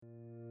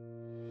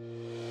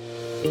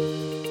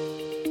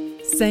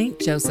St.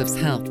 Joseph's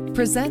Health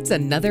presents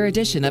another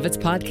edition of its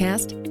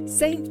podcast,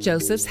 St.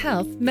 Joseph's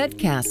Health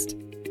Medcast.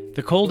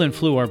 The cold and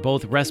flu are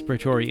both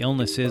respiratory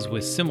illnesses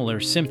with similar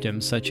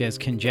symptoms such as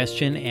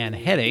congestion and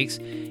headaches,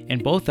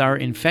 and both are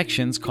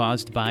infections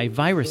caused by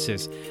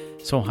viruses.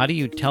 So how do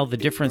you tell the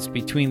difference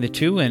between the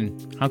two,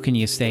 and how can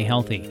you stay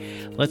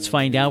healthy? Let's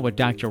find out with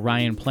Dr.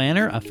 Ryan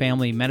Planner, a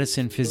family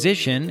medicine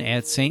physician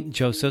at St.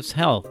 Joseph's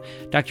Health.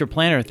 Dr.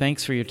 Planner,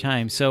 thanks for your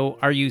time. So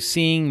are you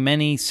seeing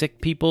many sick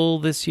people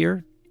this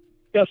year?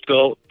 Yes,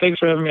 Bill. Thanks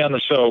for having me on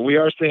the show. We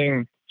are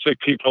seeing sick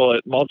people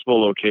at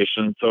multiple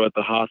locations, so at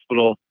the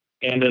hospital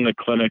and in the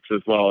clinics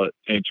as well at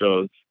St.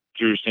 Joe's,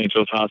 through St.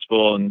 Joe's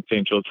Hospital and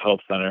St. Joe's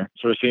Health Center.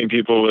 So we're seeing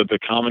people with the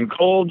common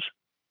cold,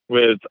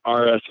 with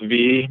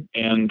RSV,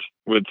 and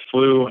with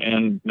flu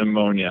and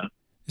pneumonia.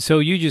 So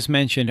you just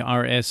mentioned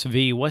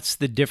RSV. What's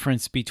the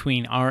difference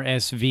between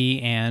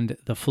RSV and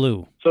the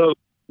flu? So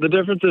the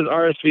difference is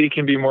RSV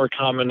can be more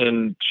common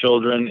in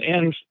children,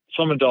 and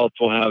some adults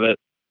will have it.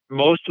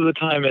 Most of the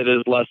time it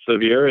is less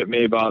severe. It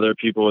may bother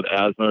people with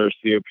asthma or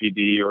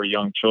COPD or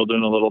young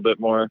children a little bit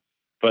more,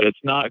 but it's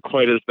not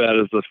quite as bad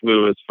as the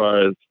flu as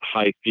far as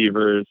high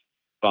fevers,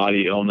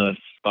 body illness,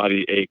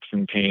 body aches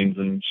and pains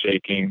and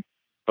shaking.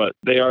 But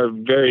they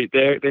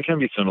can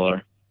be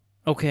similar.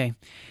 Okay.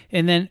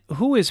 And then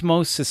who is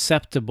most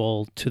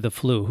susceptible to the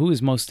flu? Who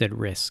is most at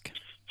risk?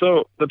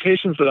 So the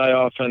patients that I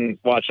often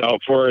watch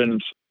out for and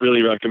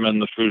really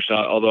recommend the flu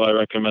shot, although I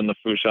recommend the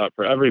flu shot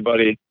for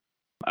everybody,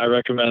 I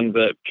recommend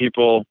that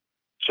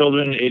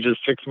children ages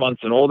 6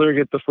 months and older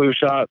get the flu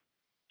shot.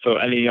 So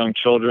any young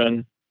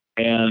children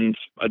and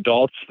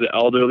adults, the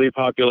elderly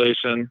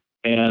population,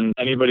 and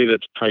anybody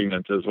that's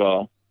pregnant as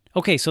well.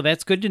 Okay, so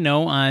that's good to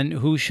know on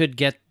who should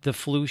get the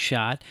flu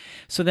shot.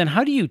 So then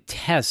how do you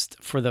test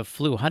for the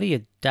flu? How do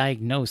you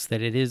diagnose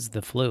that it is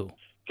the flu?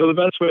 So the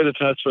best way to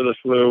test for the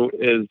flu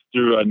is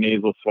through a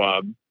nasal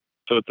swab.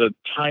 So it's a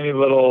tiny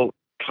little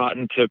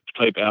cotton tip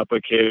type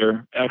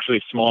applicator,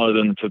 actually smaller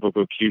than the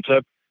typical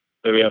Q-tip,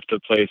 that we have to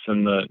place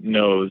in the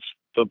nose.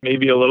 So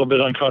maybe a little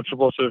bit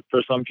uncomfortable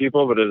for some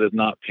people, but it is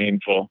not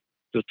painful,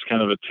 just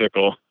kind of a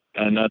tickle.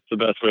 And that's the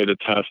best way to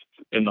test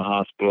in the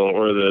hospital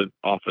or the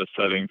office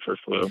setting for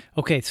flu.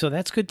 Okay, so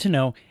that's good to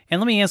know. And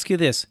let me ask you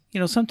this.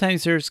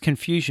 Sometimes there's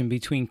confusion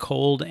between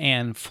cold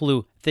and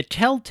flu. The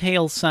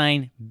telltale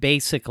sign,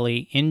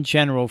 basically, in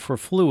general for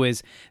flu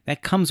is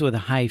that comes with a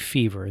high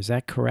fever. Is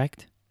that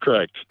correct?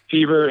 Correct.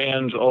 Fever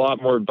and a lot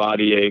more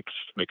body aches.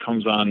 It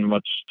comes on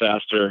much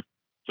faster.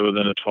 So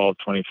within a 12,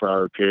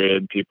 24-hour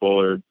period, people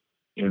are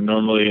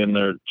normally in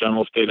their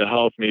general state of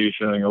health, maybe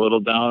feeling a little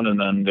down, and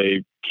then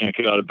they can't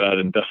get out of bed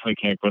and definitely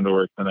can't go into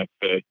work the next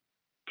day,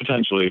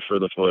 potentially for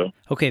the flu.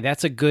 Okay,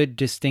 that's a good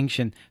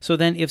distinction. So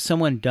then if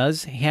someone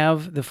does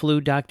have the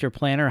flu, Dr.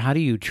 Planner, how do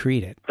you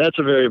treat it? That's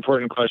a very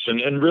important question.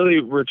 And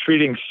really, we're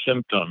treating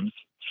symptoms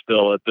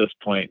still at this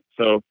point.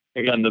 So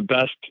again, the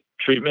best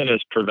treatment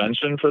is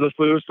prevention for the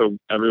flu. So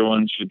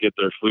everyone should get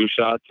their flu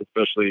shots,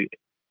 especially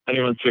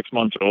anyone 6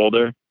 months or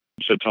older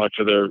should talk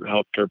to their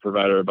healthcare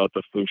provider about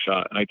the flu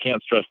shot. And I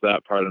can't stress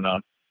that part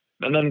enough.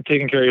 And then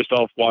taking care of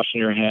yourself,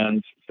 washing your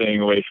hands,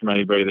 staying away from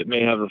anybody that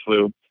may have the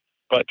flu.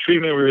 But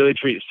treatment, we really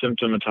treat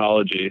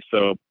symptomatology.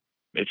 So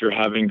if you're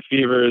having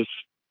fevers,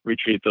 we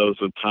treat those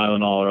with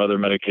Tylenol or other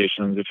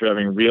medications. If you're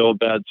having real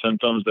bad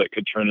symptoms that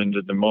could turn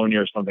into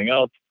pneumonia or something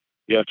else,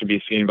 you have to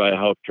be seen by a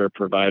healthcare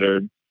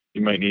provider.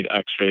 You might need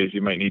x-rays.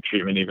 You might need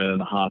treatment even in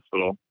the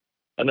hospital.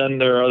 And then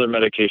there are other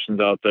medications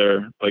out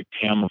there like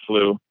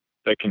Tamiflu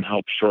that can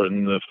help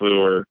shorten the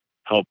flu or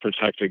help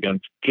protect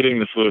against getting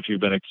the flu if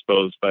you've been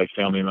exposed by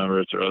family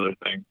members or other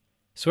things.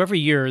 So every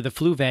year, the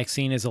flu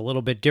vaccine is a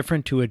little bit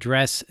different to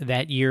address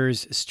that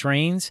year's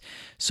strains.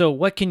 So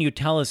what can you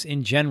tell us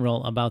in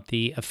general about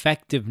the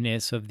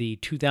effectiveness of the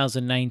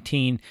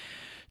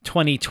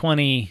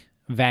 2019-2020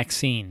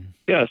 vaccine?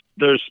 Yes,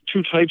 there's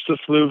two types of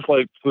flu,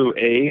 like flu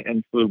A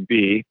and flu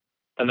B,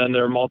 and then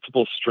there are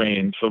multiple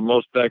strains. So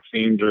most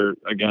vaccines are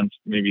against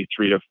maybe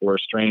 3 to 4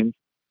 strains.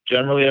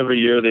 Generally, every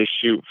year they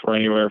shoot for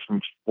anywhere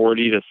from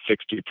 40 to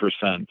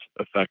 60%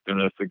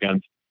 effectiveness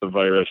against the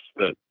virus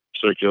that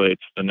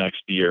circulates the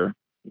next year.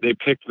 They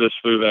picked this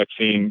flu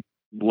vaccine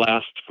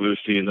last flu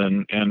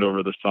season and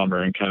over the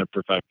summer and kind of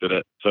perfected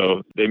it.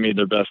 So they made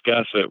their best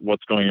guess at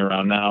what's going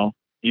around now.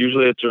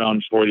 Usually it's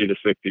around 40 to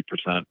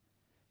 60%.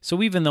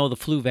 So even though the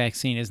flu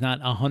vaccine is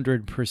not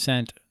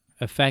 100%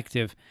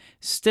 effective,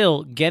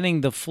 still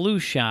getting the flu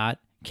shot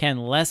can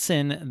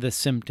lessen the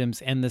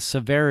symptoms and the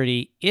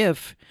severity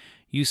if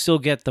you still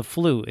get the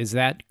flu. Is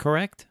that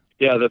correct?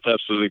 Yeah, that's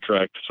absolutely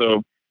correct.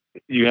 So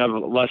you have a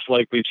less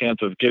likely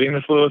chance of getting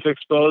the flu if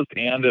exposed,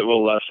 and it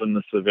will lessen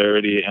the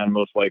severity and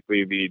most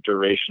likely the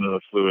duration of the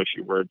flu if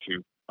you were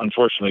to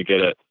unfortunately get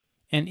it.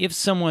 And if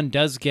someone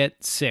does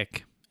get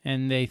sick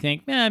and they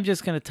think, I'm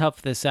just going to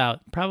tough this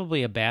out,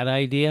 probably a bad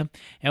idea.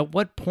 At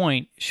what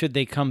point should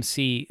they come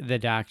see the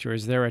doctor?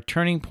 Is there a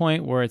turning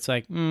point where it's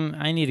like,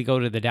 I need to go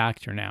to the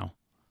doctor now?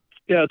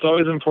 Yeah, it's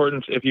always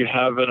important if you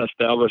have an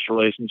established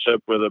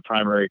relationship with a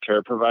primary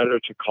care provider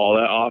to call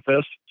that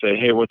office, say,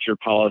 hey, what's your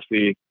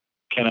policy?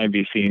 can I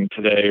be seen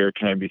today or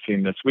can I be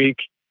seen this week?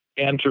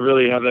 And to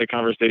really have that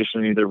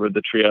conversation either with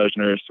the triage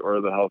nurse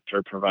or the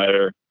healthcare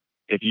provider.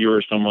 If you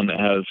are someone that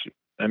has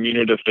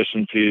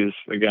immunodeficiencies,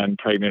 again,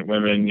 pregnant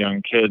women,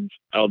 young kids,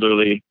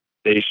 elderly,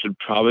 they should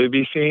probably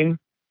be seen.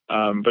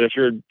 But if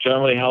you're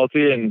generally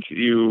healthy and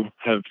you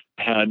have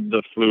had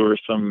the flu or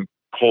some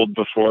cold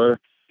before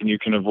and you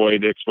can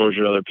avoid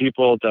exposure to other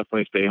people,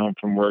 definitely stay home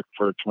from work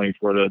for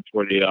 24 to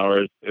 48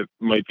 hours. It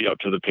might be up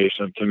to the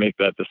patient to make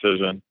that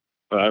decision.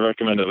 But I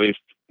recommend at least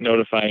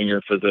notifying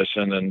your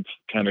physician and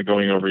kind of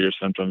going over your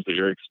symptoms that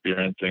you're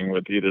experiencing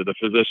with either the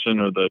physician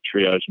or the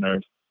triage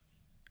nurse.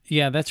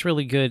 Yeah, that's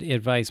really good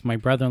advice. My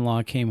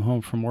brother-in-law came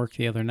home from work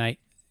the other night.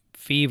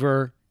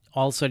 Fever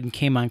all of a sudden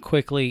came on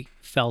quickly,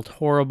 felt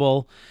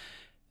horrible,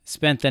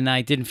 spent the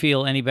night, didn't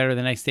feel any better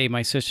the next day.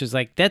 My sister's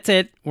like, that's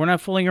it. We're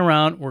not fooling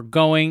around. We're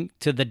going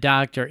to the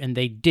doctor. And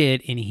they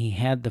did, and he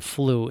had the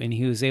flu, and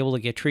he was able to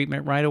get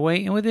treatment right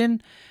away. And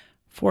within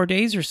 4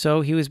 days or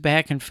so, he was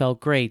back and felt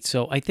great.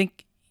 So I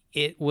think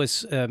it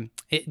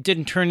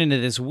didn't turn into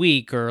this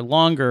week or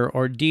longer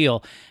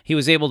ordeal. He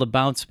was able to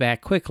bounce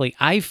back quickly,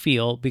 I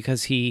feel,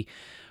 because he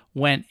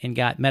went and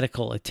got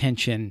medical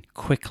attention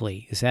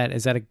quickly. Is that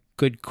a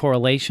good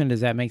correlation?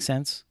 Does that make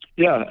sense?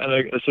 Yeah, and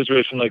a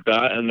situation like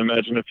that, and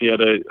imagine if he had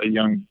a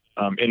young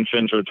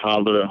infant or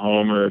toddler at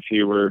home, or if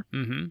he were,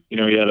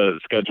 he had a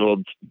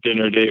scheduled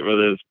dinner date with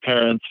his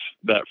parents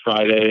that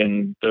Friday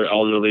and they're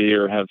elderly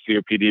or have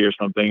COPD or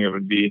something, it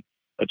would be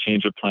a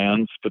change of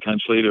plans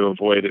potentially to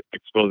avoid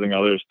exposing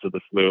others to the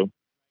flu.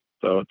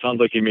 So it sounds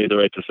like you made the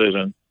right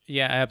decision.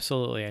 Yeah,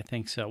 absolutely. I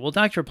think so. Well,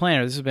 Dr.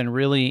 Planner, this has been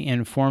really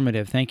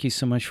informative. Thank you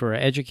so much for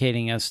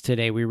educating us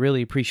today. We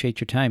really appreciate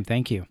your time.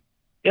 Thank you.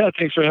 Yeah,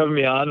 thanks for having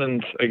me on.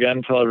 And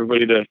again, tell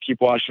everybody to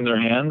keep washing their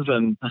hands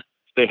and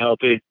stay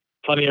healthy.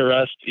 Plenty of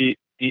rest, eat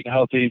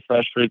healthy,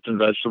 fresh fruits and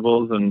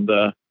vegetables, and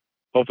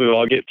hopefully we'll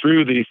all get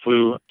through the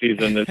flu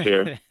season this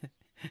year.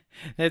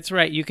 That's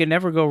right. You can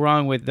never go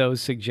wrong with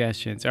those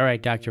suggestions. All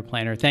right, Dr.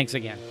 Planner, thanks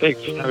again.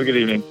 Thanks. Have a good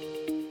evening.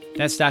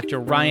 That's Dr.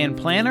 Ryan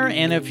Planner,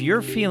 and if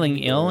you're feeling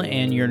ill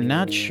and you're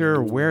not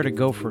sure where to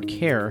go for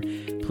care,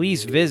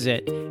 please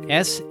visit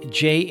sjhsyr.org.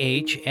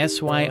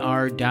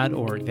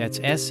 That's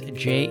sjhsyr.org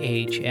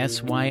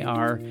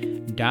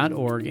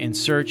and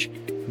search,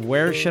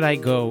 where should I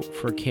go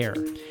for care?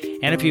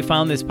 And if you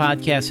found this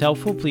podcast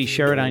helpful, please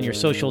share it on your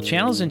social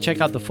channels and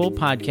check out the full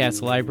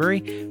podcast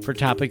library for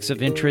topics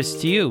of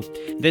interest to you.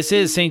 This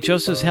is St.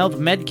 Joseph's Health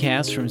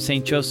Medcast from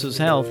St. Joseph's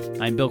Health.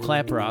 I'm Bill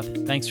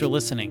Klaproth. Thanks for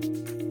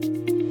listening.